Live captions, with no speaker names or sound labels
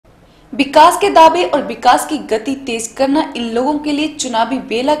विकास के दावे और विकास की गति तेज करना इन लोगों के लिए चुनावी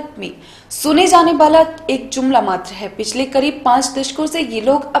बेला में सुने जाने वाला एक जुमला मात्र है। पिछले करीब 5 दशकों से ये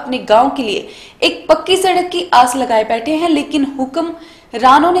लोग अपने गांव के लिए एक पक्की सड़क की आस लगाए बैठे हैं, लेकिन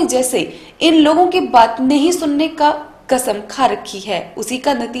हुक्मरानों ने जैसे इन लोगों की बात नहीं सुनने का कसम खा रखी है। उसी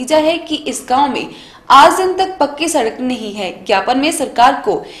का नतीजा है कि इस गांव में आज दिन तक पक्की सड़क नहीं है। ज्ञापन में सरकार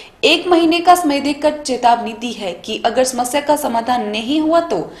को 1 महीने का समय देकर चेतावनी दी है कि अगर समस्या का समाधान नहीं हुआ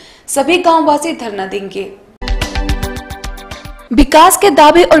तो सभी गांववासी धरना देंगे। विकास के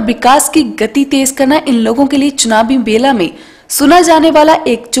दावे और विकास की गति तेज करना इन लोगों के लिए चुनावी बेला में सुना जाने वाला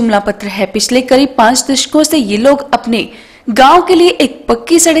एक जुमला पत्र है। पिछले करीब 5 दशकों से ये लोग अपने गांव के लिए एक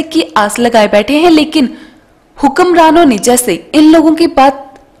पक्की सड़क की आस लगाए बैठे हैं, लेकिन हुक्मरानों ने जैसे इन लोगों की बात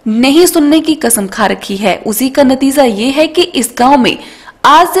नहीं सुनने की कसम खा रखी है। उसी का नतीजा ये है कि इस गांव में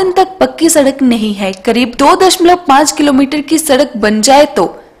आज दिन तक पक्की सड़क नहीं है। करीब 2.5 किलोमीटर की सड़क बन जाए तो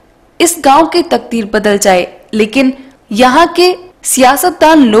इस गांव की तकदीर बदल जाए, लेकिन यहाँ के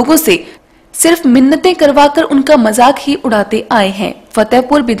सियासतदान लोगों से सिर्फ मिन्नतें करवाकर उनका मजाक ही उड़ाते आए हैं।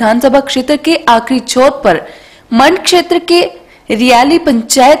 फतेहपुर विधानसभा क्षेत्र के आखिरी छोर पर मंड क्षेत्र के रियाली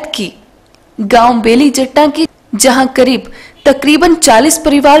पंचायत की गांव बेली जट्टा की, जहां करीब तकरीबन 40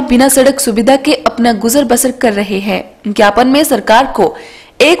 परिवार बिना सड़क सुविधा के अपना गुजर बसर कर रहे हैं। ज्ञापन में सरकार को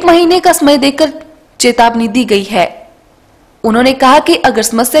 1 महीने का समय देकर चेतावनी दी गई है। उन्होंने कहा कि अगर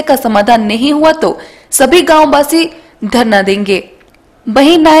समस्या का समाधान नहीं हुआ तो सभी गांववासी धरना देंगे।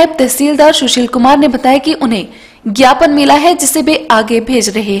 वहीं नायब तहसीलदार सुशील कुमार ने बताया कि उन्हें ज्ञापन मिला है, जिसे वे आगे भेज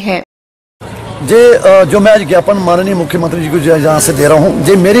रहे हैं। जो मैं आज ज्ञापन माननीय मुख्यमंत्री जी को जहाँ से दे रहा हूँ,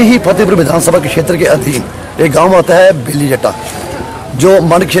 जे मेरे ही फतेहपुर विधानसभा के क्षेत्र के अधीन एक गांव आता है बेली जट्टा, जो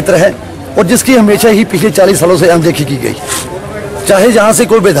मंड क्षेत्र है और जिसकी हमेशा ही पिछले 40 सालों से अनदेखी की गई। चाहे जहाँ से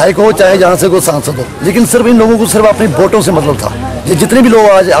कोई विधायक हो, चाहे जहाँ से कोई सांसद हो, लेकिन सिर्फ इन लोगों को सिर्फ अपने वोटों से मतलब था। ये जितने भी लोग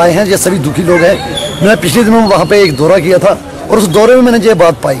आज आए हैं, ये सभी दुखी लोग हैं। मैंने पिछले दिनों वहाँ पे एक दौरा किया था और उस दौरे में मैंने ये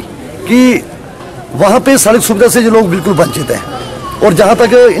बात पाई कि वहाँ पे सड़क सुविधा से जो लोग बिल्कुल वंचित हैं। और जहाँ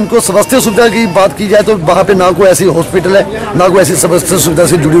तक इनको स्वास्थ्य सुविधा की बात की जाए तो वहाँ पे ना कोई ऐसी हॉस्पिटल है, ना कोई ऐसी स्वास्थ्य सुविधा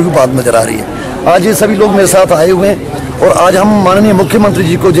से जुड़ी हुई बात नजर आ रही है। आज ये सभी लोग मेरे साथ आए हुए हैं और आज हम माननीय मुख्यमंत्री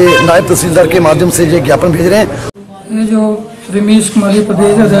जी को जो नायब तहसीलदार के माध्यम से ये ज्ञापन भेज रहे हैं। ये जो रमेश कुमारी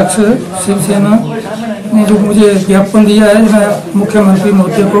प्रदेश अध्यक्ष शिवसेना ने जो मुझे ज्ञापन दिया है, मैं मुख्यमंत्री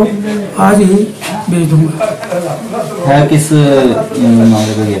महोदय को आज ही भेज दूंगा। है किस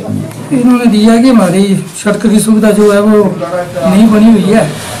मामले का ज्ञापन? इन्होंने दिया कि हमारी सड़क की सुविधा जो है वो नहीं बनी हुई है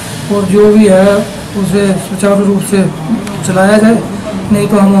और जो भी है उसे सुचारू रूप से चलाया जाए, नहीं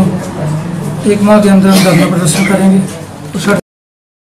तो हम 1 माह के अंदर धरना प्रदर्शन करेंगे। तो